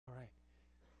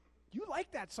You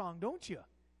like that song, don't you?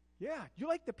 Yeah. You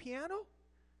like the piano?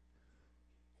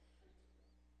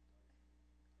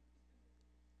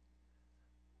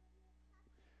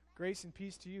 Grace and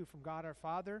peace to you from God our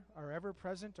Father, our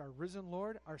ever-present, our risen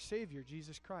Lord, our Savior,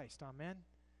 Jesus Christ. Amen.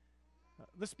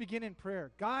 Let's begin in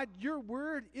prayer. God, your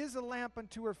word is a lamp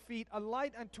unto our feet, a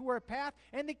light unto our path,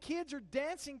 and the kids are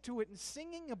dancing to it and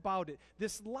singing about it.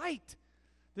 This light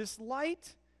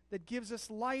that gives us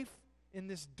life in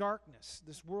this darkness,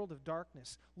 this world of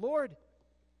darkness. Lord,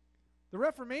 the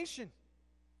Reformation,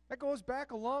 that goes back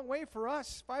a long way for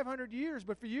us, 500 years,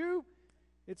 but for you,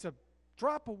 it's a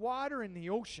drop of water in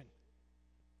the ocean.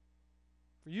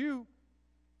 For you,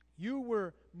 you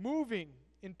were moving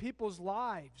in people's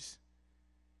lives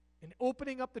and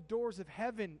opening up the doors of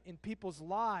heaven in people's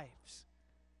lives.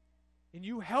 And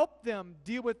you helped them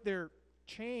deal with their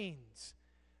chains,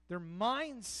 their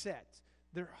mindset,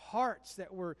 their hearts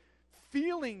that were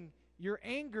feeling your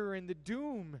anger and the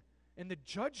doom and the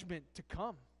judgment to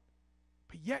come.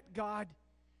 But yet, God,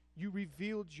 you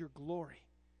revealed your glory.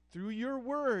 Through your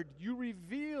word, you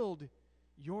revealed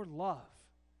your love.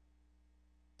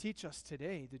 Teach us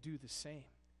today to do the same.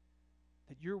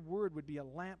 That your word would be a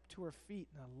lamp to our feet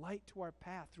and a light to our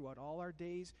path throughout all our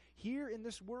days, here in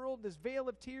this world, this vale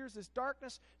of tears, this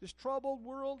darkness, this troubled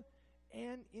world,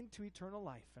 and into eternal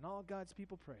life. And all God's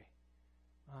people pray.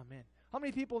 Amen. How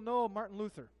many people know Martin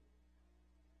Luther?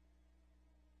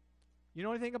 You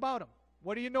know anything about him?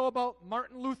 What do you know about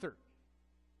Martin Luther?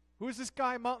 Who is this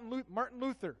guy, Martin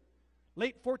Luther?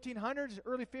 Late 1400s,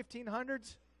 early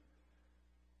 1500s?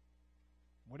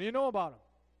 What do you know about him?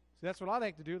 See, that's what I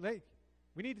like to do. Do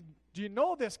you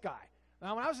know this guy?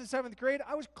 Now, when I was in 7th grade,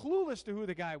 I was clueless to who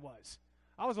the guy was.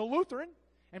 I was a Lutheran,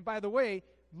 and by the way,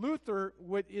 Luther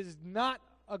is not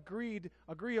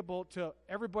agreeable to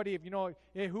everybody. If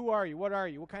hey, who are you? What are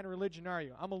you? What kind of religion are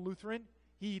you? I'm a Lutheran.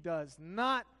 He does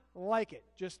not like it.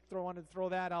 Just wanted to throw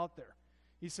that out there.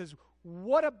 He says,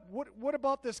 what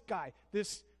about this guy,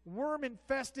 this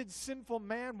worm-infested, sinful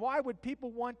man? Why would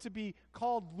people want to be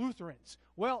called Lutherans?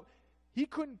 Well, he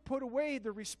couldn't put away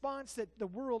the response that the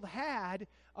world had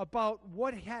about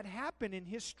what had happened in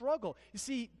his struggle. You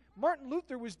see, Martin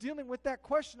Luther was dealing with that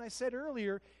question I said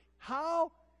earlier.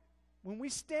 When we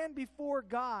stand before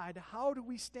God, how do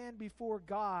we stand before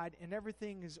God and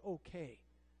everything is okay?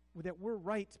 That we're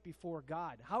right before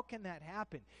God. How can that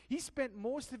happen? He spent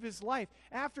most of his life,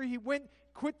 after he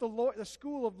quit the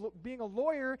school of being a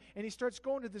lawyer, and he starts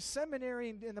going to the seminary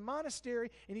and the monastery,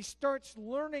 and he starts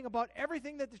learning about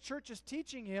everything that the church is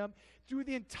teaching him through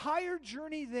the entire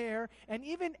journey there. And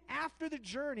even after the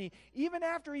journey, even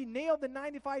after he nailed the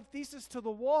 95 Theses to the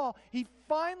wall, he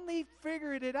finally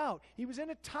figured it out. He was in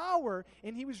a tower,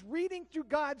 and he was reading through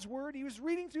God's Word. He was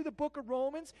reading through the book of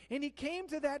Romans, and he came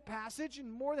to that passage,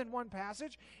 and more than one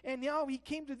passage, and now he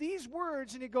came to these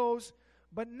words, and he goes,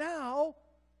 but now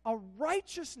a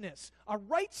righteousness, a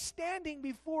right standing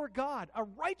before God, a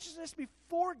righteousness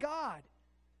before God,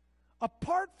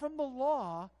 apart from the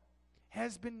law,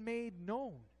 has been made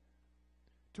known,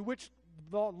 to which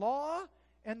the law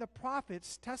and the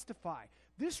prophets testify.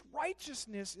 This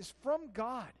righteousness is from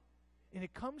God, and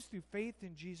it comes through faith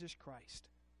in Jesus Christ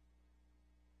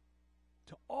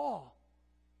to all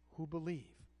who believe.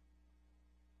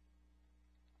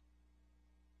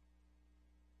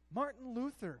 Martin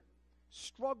Luther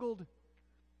struggled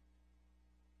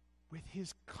with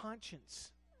his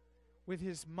conscience, with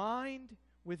his mind,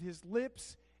 with his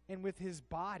lips, and with his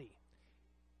body.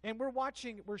 And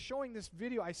we're showing this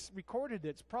video. I recorded it.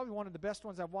 It's probably one of the best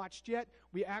ones I've watched yet.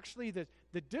 We actually, the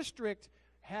district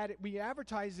we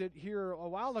advertised it here a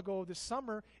while ago this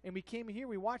summer, and we came here,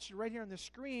 we watched it right here on the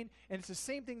screen, and it's the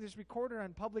same thing that's recorded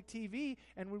on public TV,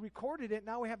 and we recorded it.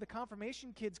 Now we have the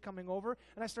confirmation kids coming over,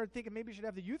 and I started thinking maybe we should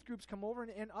have the youth groups come over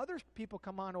and other people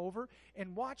come on over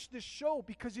and watch this show,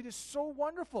 because it is so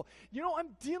wonderful. You know, I'm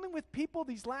dealing with people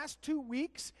these last 2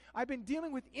 weeks. I've been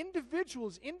dealing with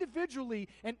individuals individually,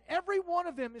 and every one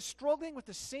of them is struggling with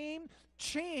the same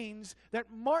chains that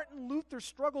Martin Luther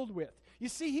struggled with. You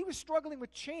see, he was struggling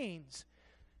with chains,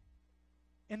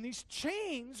 and these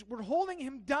chains were holding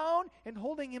him down and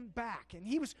holding him back, and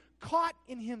he was caught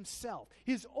in himself,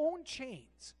 his own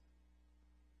chains.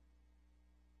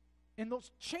 And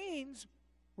those chains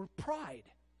were pride.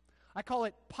 I call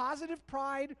it positive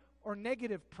pride or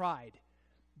negative pride.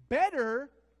 Better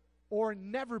or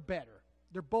never better.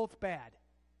 They're both bad.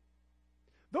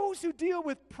 Those who deal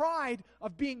with pride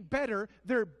of being better,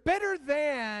 they're better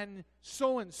than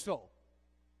so-and-so.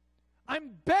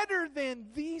 I'm better than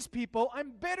these people.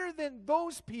 I'm better than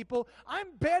those people. I'm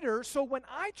better, so when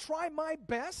I try my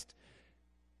best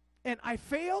and I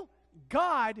fail,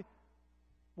 God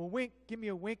Well, wink, give me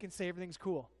a wink and say everything's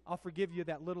cool. I'll forgive you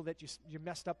that little that you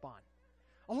messed up on.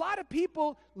 A lot of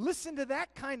people listen to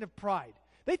that kind of pride.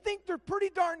 They think they're pretty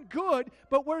darn good,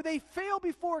 but where they fail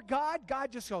before God,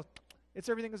 God just goes,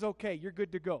 everything is okay. You're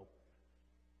good to go.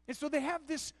 And so they have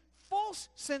this false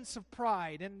sense of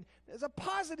pride, and there's a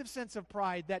positive sense of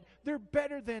pride that they're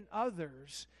better than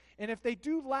others. And if they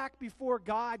do lack before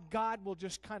God, God will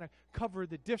just kind of cover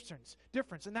the difference.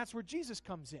 And that's where Jesus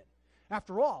comes in.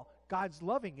 After all, God's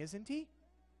loving, isn't He?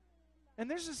 And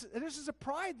this is a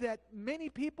pride that many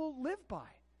people live by.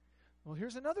 Well,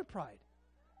 here's another pride.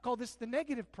 Call this the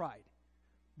negative pride.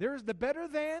 There's the better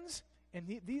thans,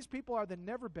 and these people are the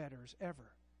never betters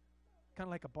ever. Kind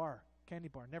of like a bar, candy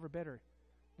bar, never better.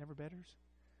 Never betters.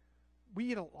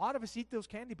 A lot of us eat those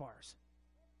candy bars.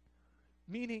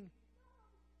 Meaning,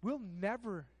 we'll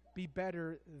never be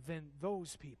better than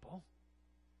those people.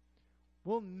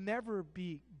 We'll never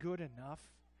be good enough.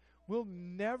 We'll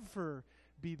never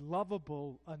be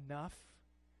lovable enough.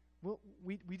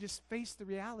 We just face the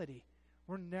reality.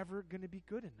 We're never going to be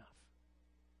good enough.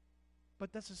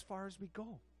 But that's as far as we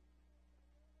go.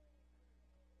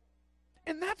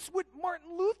 And that's what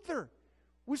Martin Luther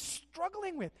was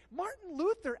struggling with. Martin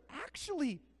Luther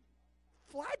actually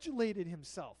flagellated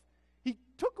himself. He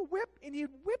took a whip and he'd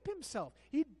whip himself.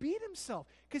 He'd beat himself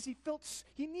because he felt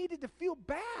he needed to feel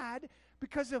bad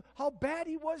because of how bad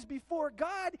he was before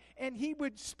God. And he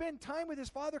would spend time with his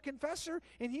father confessor,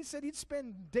 and he said he'd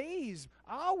spend days,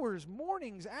 hours,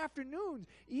 mornings, afternoons,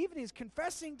 evenings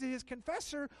confessing to his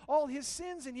confessor all his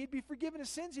sins, and he'd be forgiven his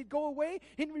sins. He'd go away,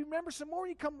 he'd remember some more,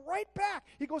 he'd come right back.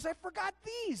 He goes, I forgot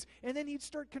these. And then he'd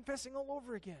start confessing all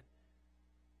over again.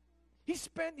 He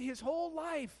spent his whole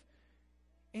life.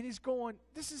 And he's going,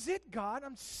 this is it, God.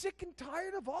 I'm sick and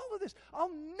tired of all of this.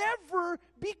 I'll never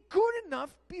be good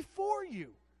enough before you.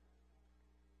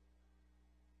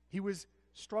 He was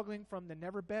struggling from the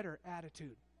never better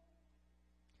attitude.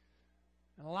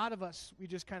 And a lot of us, we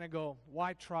just kind of go,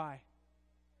 why try?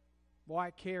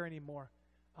 Why care anymore?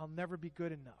 I'll never be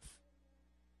good enough.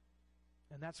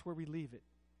 And that's where we leave it.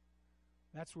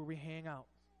 That's where we hang out.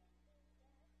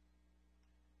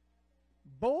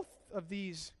 Both of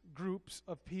these groups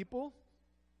of people,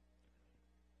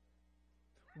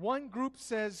 one group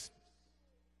says,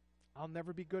 I'll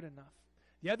never be good enough.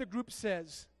 The other group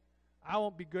says, I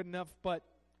won't be good enough, but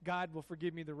God will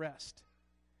forgive me the rest.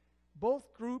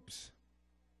 Both groups,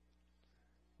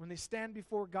 when they stand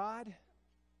before God,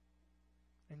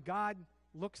 and God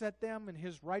looks at them and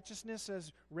His righteousness,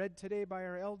 as read today by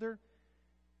our elder,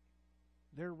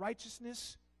 their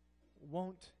righteousness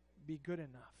won't be good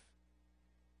enough.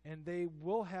 And they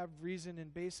will have reason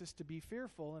and basis to be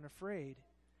fearful and afraid.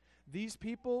 These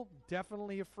people,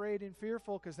 definitely afraid and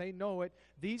fearful because they know it.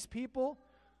 These people,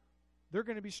 they're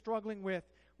going to be struggling with,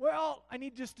 well, I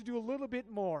need just to do a little bit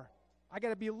more. I got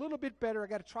to be a little bit better. I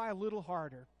got to try a little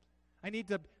harder. I need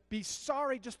to be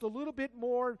sorry just a little bit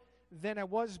more than I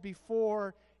was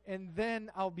before, and then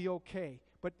I'll be okay.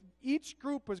 But each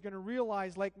group was going to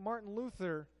realize, like Martin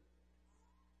Luther,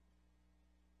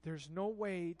 there's no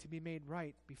way to be made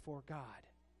right before God.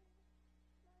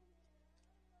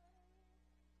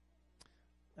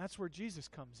 That's where Jesus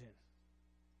comes in.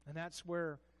 And that's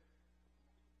where,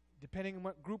 depending on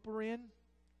what group we're in,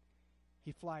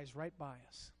 He flies right by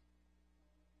us.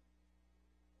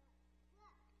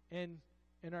 And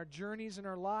in our journeys in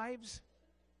our lives,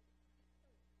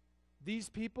 these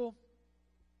people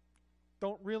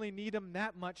don't really need Him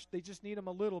that much. They just need Him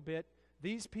a little bit.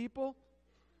 These people,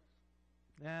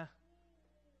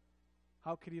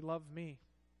 how could He love me?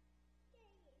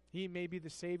 He may be the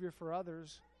Savior for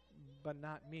others, but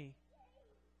not me.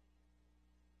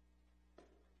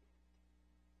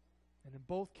 And in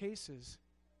both cases,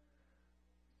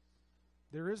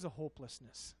 there is a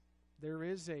hopelessness. There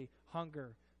is a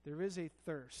hunger. There is a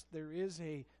thirst. There is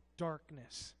a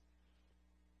darkness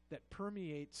that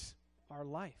permeates our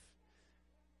life.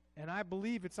 And I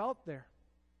believe it's out there.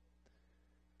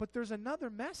 But there's another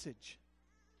message.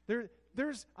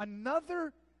 There's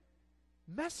another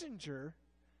messenger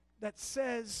that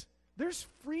says there's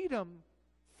freedom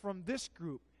from this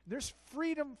group. There's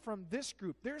freedom from this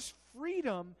group. There's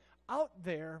freedom out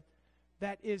there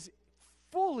that is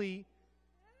fully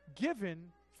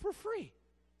given for free.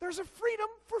 There's a freedom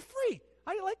for free.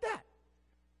 How do you like that?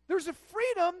 There's a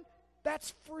freedom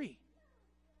that's free.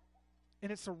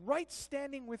 And it's a right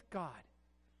standing with God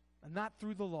and not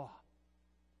through the law.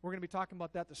 We're going to be talking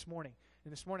about that this morning.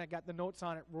 And this morning I got the notes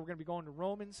on it. We're going to be going to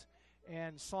Romans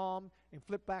and Psalm and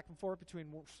flip back and forth between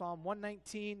Psalm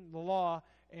 119, the law,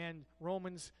 and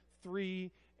Romans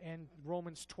 3 and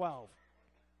Romans 12.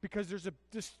 because there's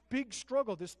this big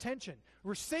struggle, this tension.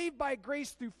 We're saved by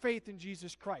grace through faith in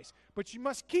Jesus Christ, but you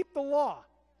must keep the law,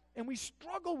 and we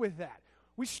struggle with that.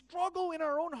 We struggle in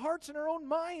our own hearts and our own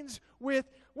minds with,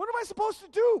 what am I supposed to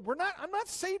do? I'm not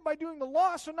saved by doing the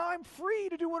law, so now I'm free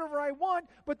to do whatever I want,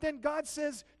 but then God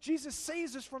says Jesus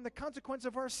saves us from the consequence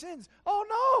of our sins. Oh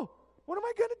no! What am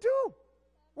I going to do?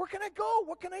 Where can I go?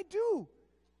 What can I do?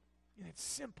 And it's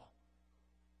simple.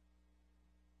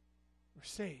 We're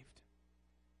saved.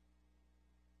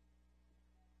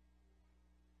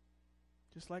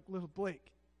 Just like little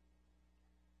Blake.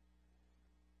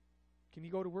 Can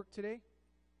you go to work today?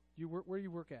 Where do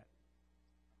you work at?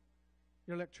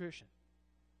 You're an electrician.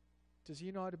 Does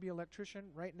he know how to be an electrician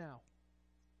right now?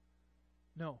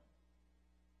 No.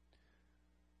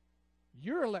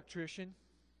 You're an electrician.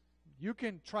 You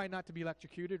can try not to be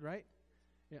electrocuted, right?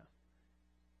 Yeah.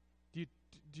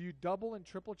 Do you double and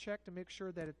triple check to make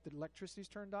sure that the electricity's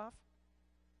turned off?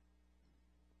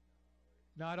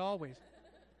 Not always.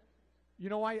 You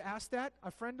know why I asked that?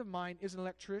 A friend of mine is an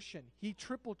electrician. He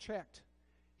triple checked.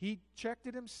 He checked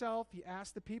it himself. He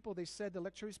asked the people. They said the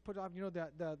electricity's put off. You know,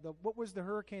 the what was the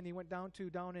hurricane he went down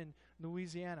in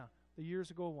Louisiana, the years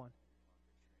ago one?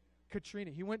 Katrina.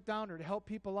 He went down there to help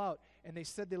people out, and they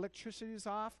said the electricity is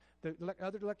off. The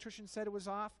other electrician said it was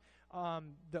off.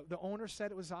 The owner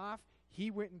said it was off. He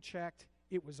went and checked.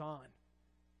 It was on.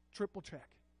 Triple check.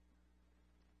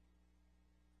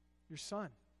 Your son,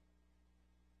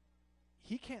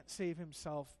 he can't save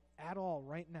himself at all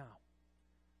right now.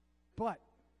 But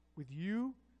with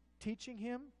you teaching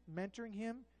him, mentoring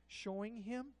him, showing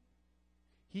him,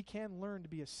 he can learn to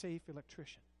be a safe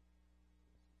electrician.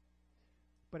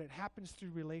 But it happens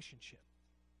through relationship.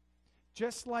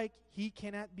 Just like he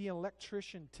cannot be an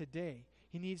electrician today,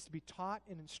 he needs to be taught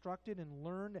and instructed and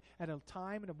learned at a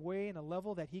time and a way and a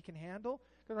level that he can handle.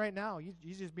 Because right now,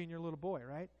 he's just being your little boy,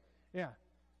 right? Yeah.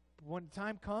 But when the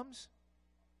time comes,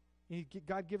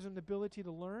 God gives him the ability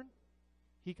to learn,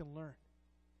 he can learn.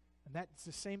 And that's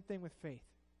the same thing with faith.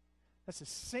 That's the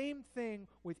same thing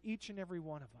with each and every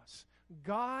one of us.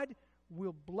 God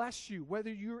will bless you,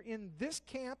 whether you're in this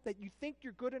camp that you think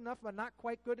you're good enough but not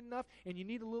quite good enough and you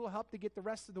need a little help to get the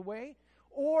rest of the way,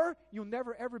 or you'll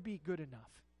never ever be good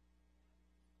enough.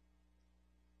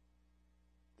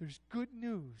 There's good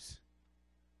news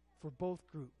for both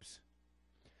groups.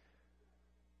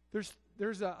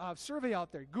 There's a survey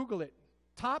out there. Google it.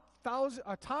 Top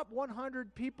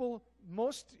 100 people,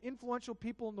 most influential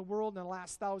people in the world in the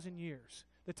last 1,000 years.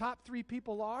 The top 3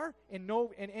 people are, in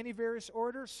any various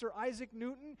order, Sir Isaac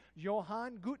Newton,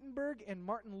 Johann Gutenberg, and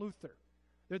Martin Luther.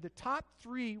 They're the top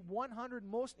 100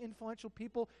 most influential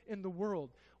people in the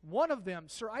world. One of them,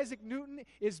 Sir Isaac Newton,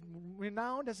 is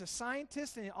renowned as a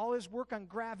scientist in all his work on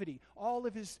gravity, all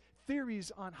of his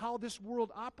theories on how this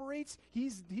world operates.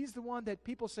 He's the one that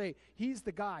people say, he's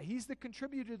the guy. He's the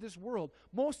contributor to this world.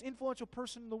 Most influential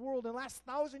person in the world in the last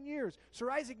 1,000 years, Sir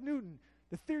Isaac Newton,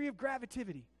 the theory of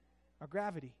gravity.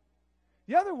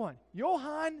 The other one,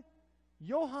 Johann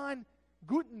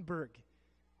Gutenberg.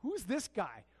 Who's this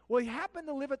guy? Well, he happened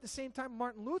to live at the same time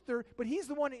Martin Luther, but he's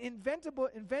the one who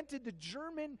invented the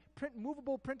German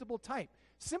movable printable type.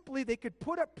 Simply, they could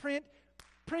put up print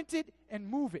it, and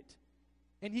move it.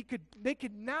 And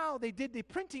they did the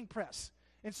printing press.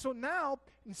 And so now,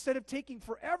 instead of taking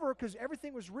forever, because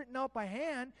everything was written out by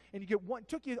hand, and it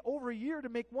took you over a year to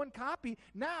make one copy,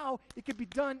 now it could be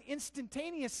done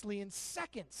instantaneously in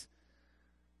seconds.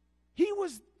 He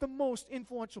was the most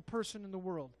influential person in the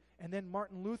world. And then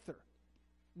Martin Luther.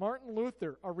 Martin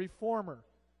Luther, a reformer,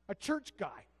 a church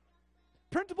guy.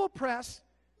 Printable press,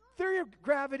 theory of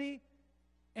gravity,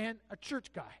 and a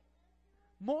church guy.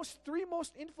 Three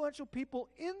most influential people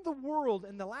in the world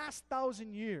in the last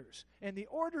 1,000 years. And the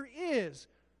order is,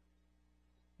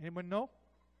 anyone know?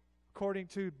 According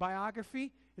to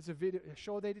biography, it's a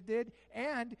show they did,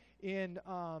 and in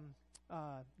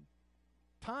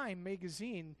Time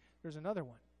magazine, there's another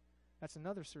one. That's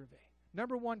another survey.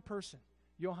 Number 1 person,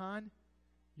 Johann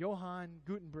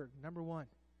Gutenberg, number 1.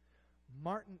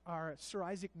 Sir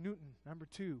Isaac Newton, number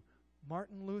 2.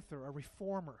 Martin Luther, a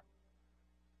reformer,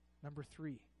 number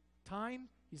 3. Time,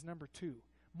 he's number 2.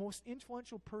 Most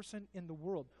influential person in the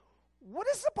world. What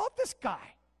is it about this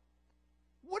guy?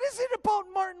 What is it about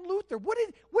Martin Luther? What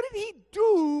did he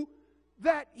do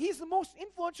that he's the most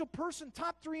influential person,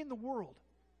 top 3 in the world?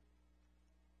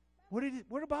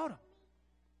 What about him?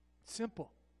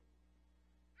 Simple.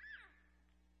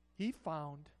 He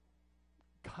found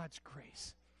God's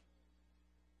grace.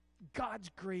 God's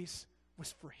grace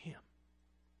was for him.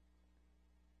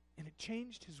 And it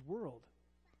changed his world.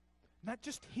 Not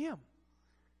just him,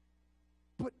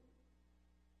 but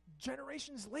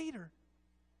generations later,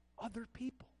 other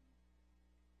people.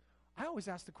 I always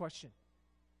ask the question,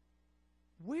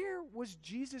 where was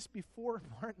Jesus before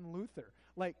Martin Luther?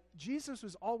 Like, Jesus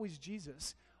was always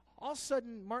Jesus. All of a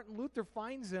sudden, Martin Luther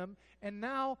finds him, and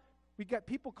now we got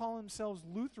people calling themselves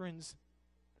Lutherans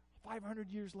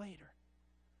 500 years later.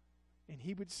 And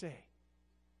he would say,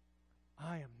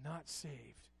 I am not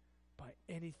saved by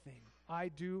anything I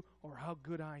do or how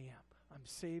good I am. I'm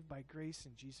saved by grace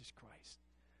in Jesus Christ.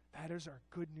 That is our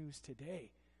good news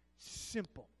today.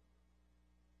 Simple,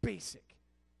 basic,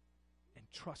 and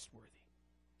trustworthy.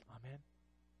 Amen.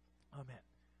 Amen.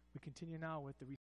 We continue now with the